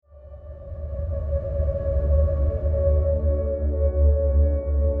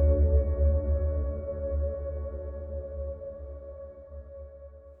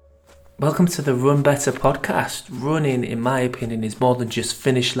Welcome to the Run Better podcast. Running, in my opinion, is more than just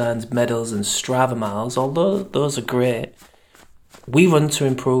finish lines, medals and Strava miles, although those are great. We run to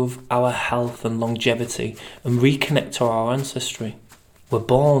improve our health and longevity and reconnect to our ancestry. We're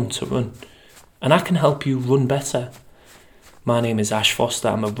born to run, and I can help you run better. My name is Ash Foster.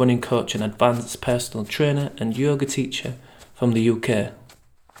 I'm a running coach and advanced personal trainer and yoga teacher from the UK.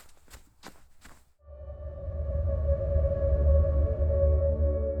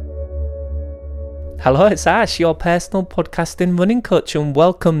 Hello, it's Ash, your personal podcasting running coach, and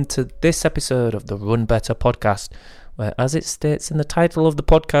welcome to this episode of the Run Better podcast, where, as it states in the title of the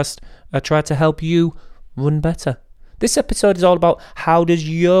podcast, I try to help you run better. This episode is all about how does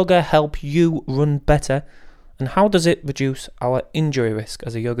yoga help you run better, and how does it reduce our injury risk.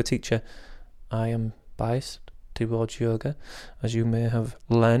 As a yoga teacher, I am biased towards yoga, as you may have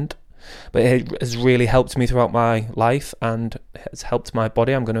learned. But it has really helped me throughout my life and has helped my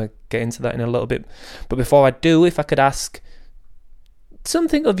body. I'm going to get into that in a little bit. But before I do, if I could ask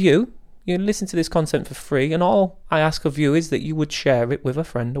something of you, you listen to this content for free, and all I ask of you is that you would share it with a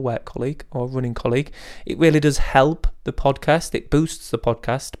friend, a work colleague or a running colleague. It really does help the podcast. It boosts the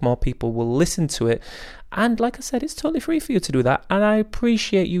podcast. More people will listen to it. And like I said, it's totally free for you to do that. And I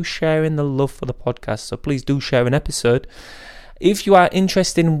appreciate you sharing the love for the podcast. So please do share an episode. If you are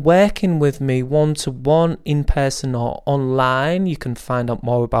interested in working with me one-to-one, in person or online, you can find out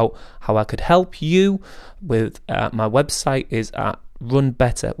more about how I could help you with my website is at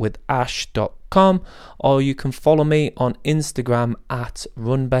runbetterwithash.com, or you can follow me on Instagram at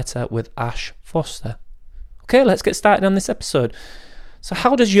runbetterwithashfoster. Okay, let's get started on this episode. So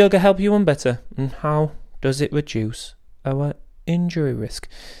how does yoga help you run better, and how does it reduce our injury risk?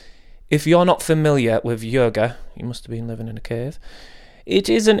 If you're not familiar with yoga, you must have been living in a cave. It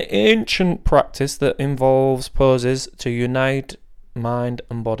is an ancient practice that involves poses to unite mind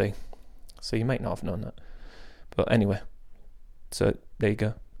and body. So you might not have known that. But anyway, so there you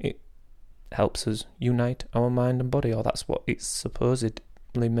go. It helps us unite our mind and body, or that's what it's supposedly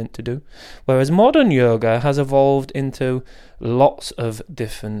meant to do. Whereas modern yoga has evolved into lots of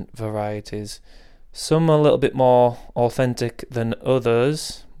different varieties. Some are a little bit more authentic than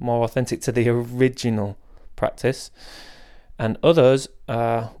others, more authentic to the original practice, and others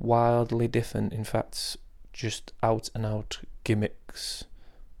are wildly different. In fact, just out and out gimmicks.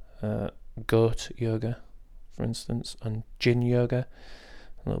 Goat yoga, for instance, and Jin yoga.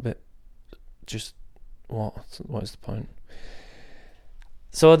 A little bit just what is the point?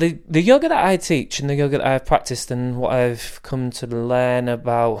 So the yoga that I teach and the yoga that I've practiced and what I've come to learn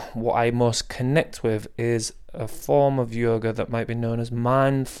about, what I most connect with, is a form of yoga that might be known as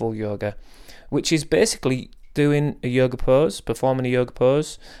mindful yoga, which is basically doing a yoga pose, performing a yoga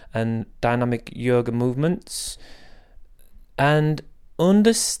pose and dynamic yoga movements, and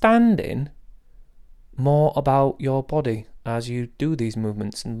understanding more about your body as you do these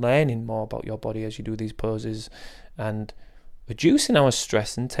movements, and learning more about your body as you do these poses, and reducing our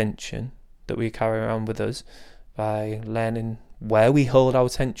stress and tension that we carry around with us by learning where we hold our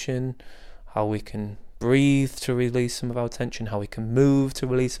tension, how we can breathe to release some of our tension, how we can move to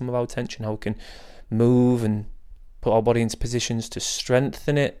release some of our tension, how we can move and put our body into positions to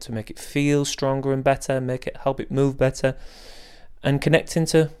strengthen it, to make it feel stronger and better, help it move better, and connecting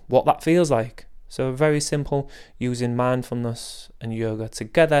to what that feels like. So very simple, using mindfulness and yoga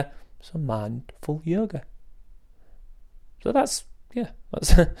together. So mindful yoga. So that's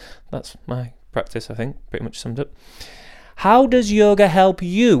my practice, I think, pretty much summed up. How does yoga help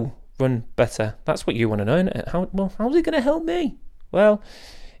you run better? That's what you want to know, isn't it? How's it going to help me? Well,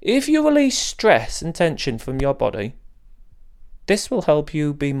 if you release stress and tension from your body, this will help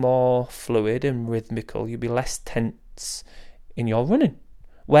you be more fluid and rhythmical. You'll be less tense in your running.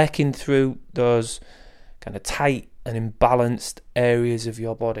 Working through those kind of tight and imbalanced areas of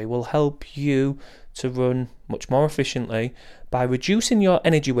your body will help you to run much more efficiently by reducing your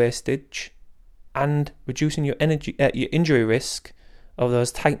energy wastage and reducing your injury risk of those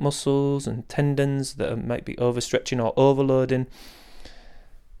tight muscles and tendons that might be overstretching or overloading.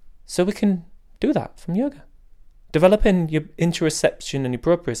 So we can do that from yoga. Developing your interoception and your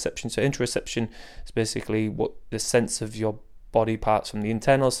proprioception. So interoception is basically what the sense of your body parts from the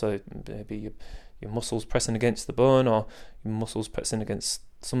internal, so maybe your muscles pressing against the bone or your muscles pressing against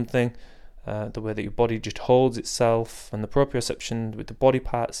something, the way that your body just holds itself, and the proprioception with the body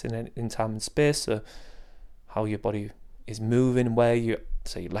parts in time and space, so how your body is moving, where your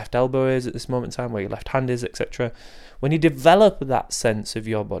left elbow is at this moment in time, where your left hand is, etc. When you develop that sense of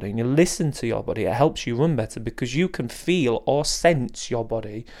your body and you listen to your body, it helps you run better because you can feel or sense your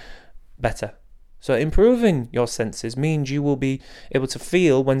body better. So improving your senses means you will be able to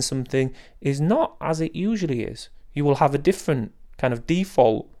feel when something is not as it usually is. You will have a different kind of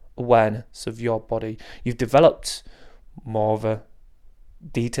default awareness of your body. You've developed more of a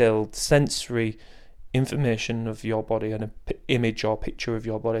detailed sensory information of your body and an image or picture of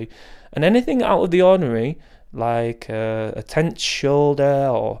your body. And anything out of the ordinary, like a tense shoulder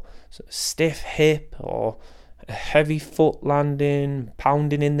or stiff hip or a heavy foot landing,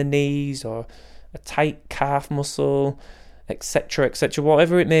 pounding in the knees, or a tight calf muscle, etc., etc.,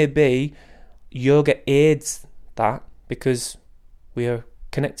 whatever it may be, yoga aids that because we are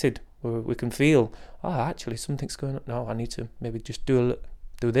connected. We can feel, actually something's going on. No, I need to maybe just do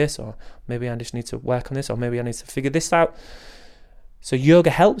this, or maybe I just need to work on this, or maybe I need to figure this out. So yoga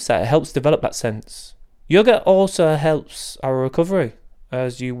helps that. It helps develop that sense. Yoga also helps our recovery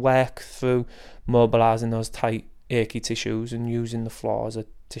as you work through mobilizing those tight, achy tissues and using the floor as a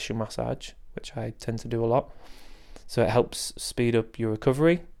tissue massage, which I tend to do a lot. So it helps speed up your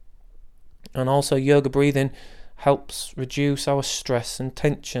recovery. And also yoga breathing helps reduce our stress and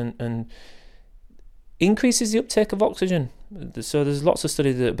tension and increases the uptake of oxygen. So there's lots of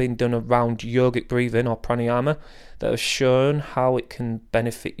studies that have been done around yogic breathing or pranayama that have shown how it can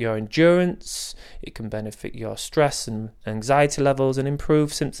benefit your endurance, it can benefit your stress and anxiety levels, and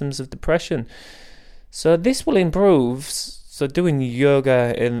improve symptoms of depression. So this will improve. So doing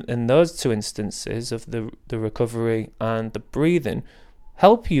yoga in those two instances of the recovery and the breathing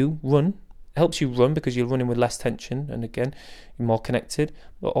helps you run because you're running with less tension, and again you're more connected,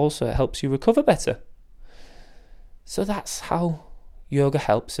 but also it helps you recover better. So that's how yoga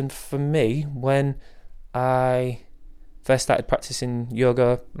helps. And for me, when I first started practicing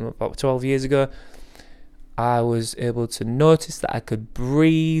yoga about 12 years ago, I was able to notice that I could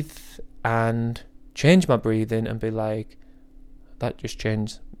breathe and change my breathing and be like, that just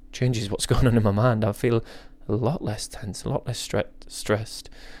changes what's going on in my mind. I feel a lot less tense, a lot less stressed.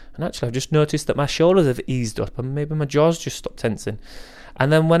 And actually, I've just noticed that my shoulders have eased up and maybe my jaws just stopped tensing.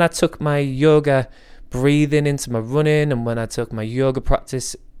 And then when I took my yoga breathing into my running, and when I took my yoga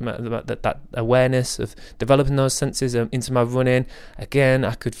practice, that awareness of developing those senses into my running, again,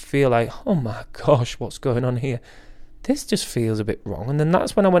 I could feel like, oh my gosh, what's going on here? This just feels a bit wrong. And then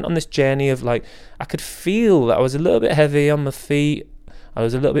that's when I went on this journey of like, I could feel that I was a little bit heavy on my feet. I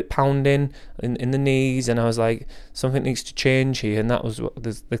was a little bit pounding in the knees, and I was like, something needs to change here. And that was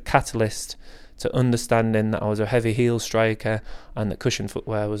the catalyst to understanding that I was a heavy heel striker and that cushion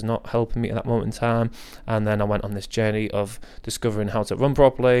footwear was not helping me at that moment in time. And then I went on this journey of discovering how to run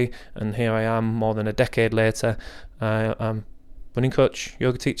properly, and here I am more than a decade later. I'm running coach,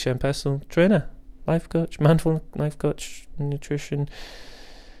 yoga teacher and personal trainer, life coach, mindful life coach, nutrition,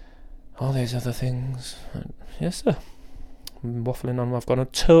 all these other things. Yes sir, I'm waffling on. I've gone a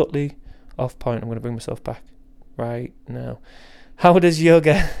totally off point. I'm going to bring myself back right now. How does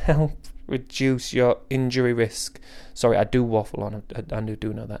yoga help reduce your injury risk? Sorry, I do waffle on. I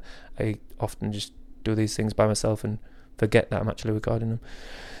do know that. I often just do these things by myself and forget that I'm actually recording them.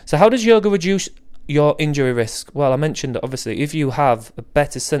 So how does yoga reduce your injury risk? Well, I mentioned that obviously if you have a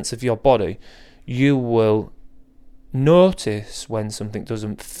better sense of your body, you will notice when something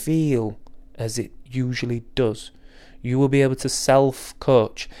doesn't feel as it usually does. You will be able to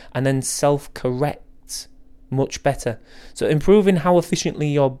self-coach and then self-correct much better. So improving how efficiently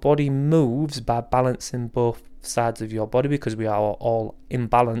your body moves by balancing both sides of your body, because we are all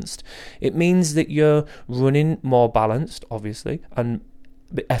imbalanced, it means that you're running more balanced, obviously, and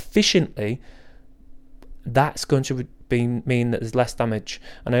efficiently. That's going to mean that there's less damage.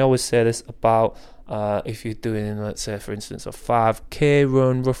 And I always say this about if you're doing, let's say, for instance, a 5k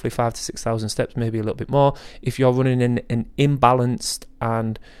run, roughly 5,000 to 6,000 steps, maybe a little bit more. If you're running in an imbalanced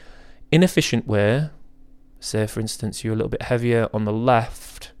and inefficient way, say, for instance, you're a little bit heavier on the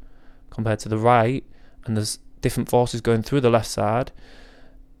left compared to the right, and there's different forces going through the left side,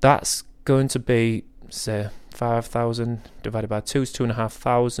 that's going to be, say, 5,000 divided by 2 is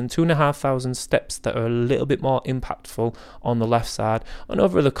 2,500. 2,500 steps that are a little bit more impactful on the left side. And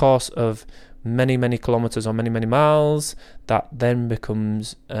over the course of many, many kilometres or many, many miles, that then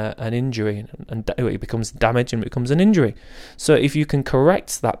becomes an injury, and it becomes damage and it becomes an injury. So if you can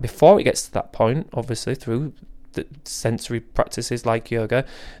correct that before it gets to that point, obviously through the sensory practices like yoga,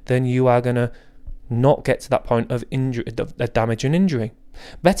 then you are going to not get to that point of injury, of damage and injury.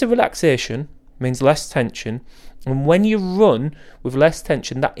 Better relaxation means less tension. And when you run with less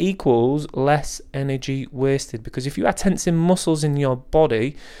tension, that equals less energy wasted. Because if you are tensing muscles in your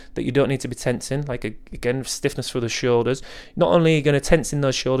body that you don't need to be tensing, like again, stiffness for the shoulders, not only are you going to tense in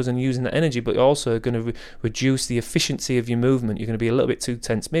those shoulders and using that energy, but you're also going to reduce the efficiency of your movement. You're going to be a little bit too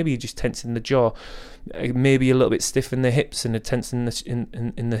tense. Maybe you're just tensing the jaw. Maybe a little bit stiff in the hips and tense in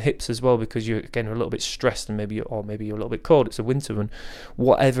the hips as well, because you're again a little bit stressed, and maybe you're a little bit cold. It's a winter run.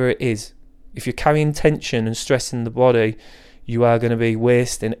 Whatever it is, if you're carrying tension and stress in the body, you are going to be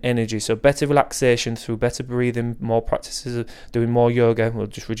wasting energy. So better relaxation through better breathing, more practices of doing more yoga will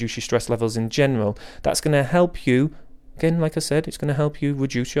just reduce your stress levels in general. That's going to help you, again, like I said, it's going to help you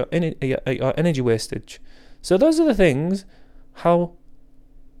reduce your energy wastage. So those are the things, how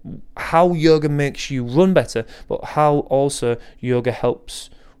yoga makes you run better, but how also yoga helps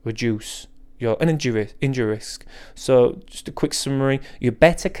reduce your injury risk. So just a quick summary: you're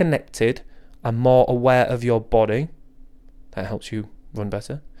better connected and more aware of your body. That helps you run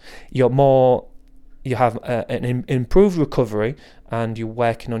better. You have an improved recovery, and you're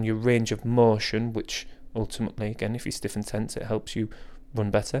working on your range of motion, which ultimately, again, if you're stiff and tense, it helps you run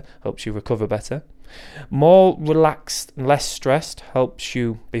better, helps you recover better. More relaxed and less stressed helps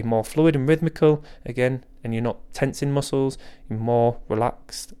you be more fluid and rhythmical, again, and you're not tensing muscles, you're more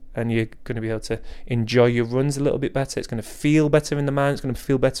relaxed, and you're going to be able to enjoy your runs a little bit better. It's going to feel better in the mind, it's going to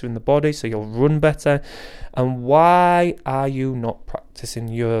feel better in the body, so you'll run better. And why are you not practicing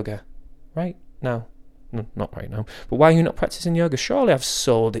yoga right now? No, not right now. But why are you not practicing yoga? Surely I've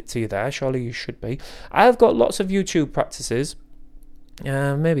sold it to you there. Surely you should be. I've got lots of YouTube practices,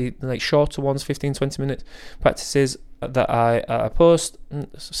 maybe like shorter ones, 15-20 minute practices that I post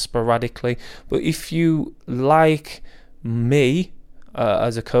sporadically. But if you like me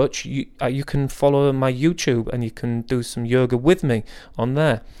as a coach, you can follow my YouTube and you can do some yoga with me on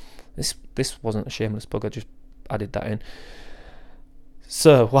there. This wasn't a shameless plug, I just added that in.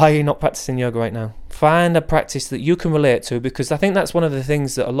 So why are you not practicing yoga right now? Find a practice that you can relate to, because I think that's one of the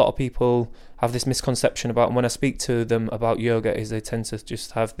things that a lot of people have this misconception about. And when I speak to them about yoga, is they tend to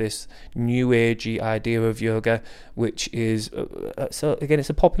just have this new agey idea of yoga, which is so again, it's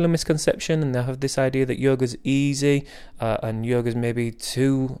a popular misconception, and they have this idea that yoga's easy and yoga's maybe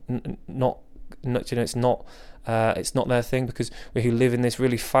too it's not their thing, because we live in this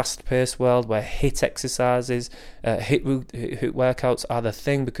really fast-paced world where HIIT exercises, HIIT workouts are the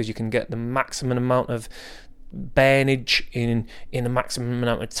thing, because you can get the maximum amount of burnage in a maximum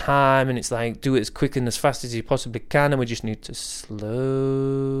amount of time, and it's like, do it as quick and as fast as you possibly can, and we just need to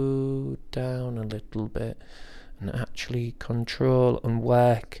slow down a little bit and actually control and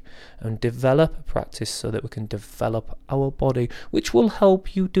work and develop a practice so that we can develop our body, which will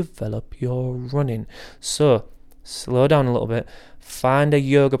help you develop your running. So slow down a little bit, find a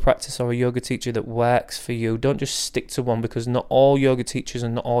yoga practice or a yoga teacher that works for you. Don't just stick to one, because not all yoga teachers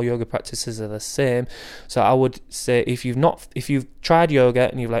and not all yoga practices are the same. So I would say, if you've tried yoga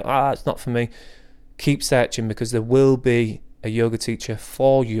and you're like, it's not for me, keep searching, because there will be a yoga teacher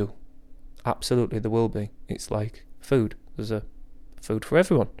for you. Absolutely, there will be. It's like food. There's a food for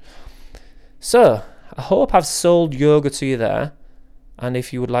everyone. So I hope I've sold yoga to you there. And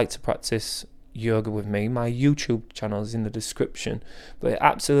if you would like to practice yoga with me, my YouTube channel is in the description. But it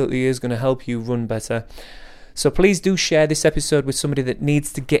absolutely is going to help you run better. So please do share this episode with somebody that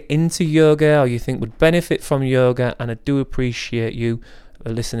needs to get into yoga, or you think would benefit from yoga. And I do appreciate you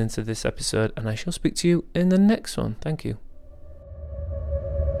listening to this episode. And I shall speak to you in the next one. Thank you.